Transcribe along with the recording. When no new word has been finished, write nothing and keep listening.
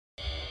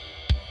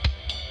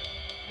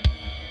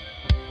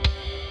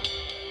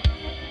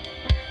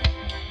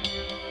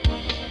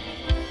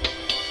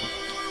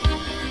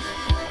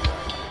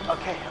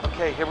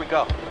Okay, here we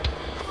go.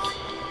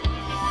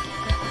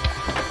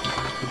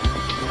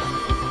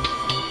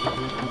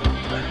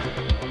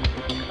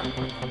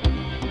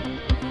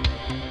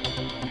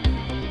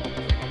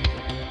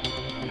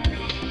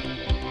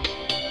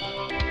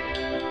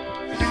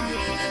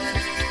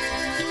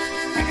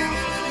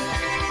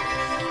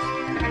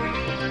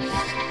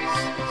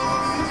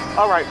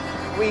 All right,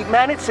 we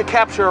managed to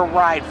capture a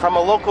ride from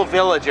a local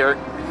villager.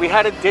 We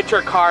had to ditch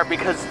our car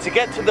because to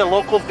get to the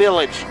local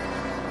village,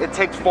 it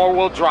takes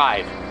four-wheel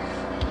drive.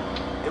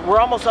 We're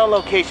almost on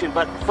location,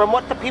 but from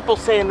what the people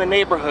say in the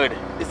neighborhood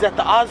is that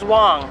the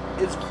Aswang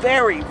is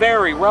very,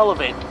 very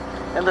relevant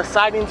and the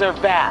sightings are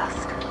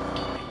vast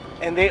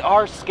and they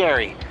are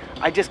scary.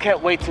 I just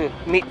can't wait to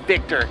meet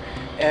Victor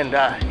and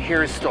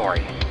hear his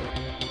story.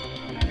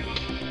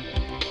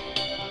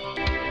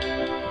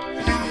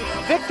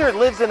 Victor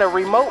lives in a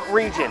remote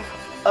region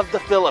of the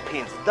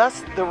Philippines.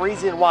 Thus the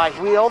reason why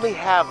we only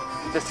have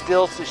the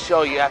stills to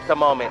show you at the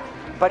moment.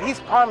 But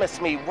he's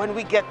promised me when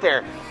we get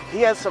there,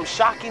 he has some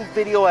shocking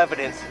video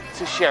evidence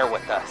to share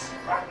with us.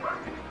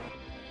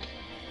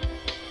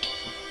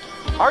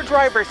 Our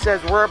driver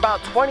says we're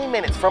about 20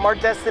 minutes from our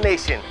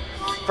destination,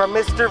 from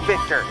Mr.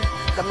 Victor,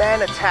 the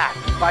man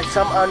attacked by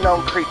some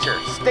unknown creature.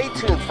 Stay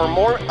tuned for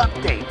more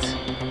updates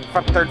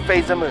from Third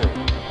Phase of Moon.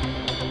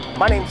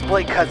 My name's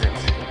Blake Cousins,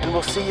 and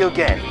we'll see you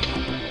again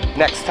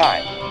next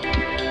time.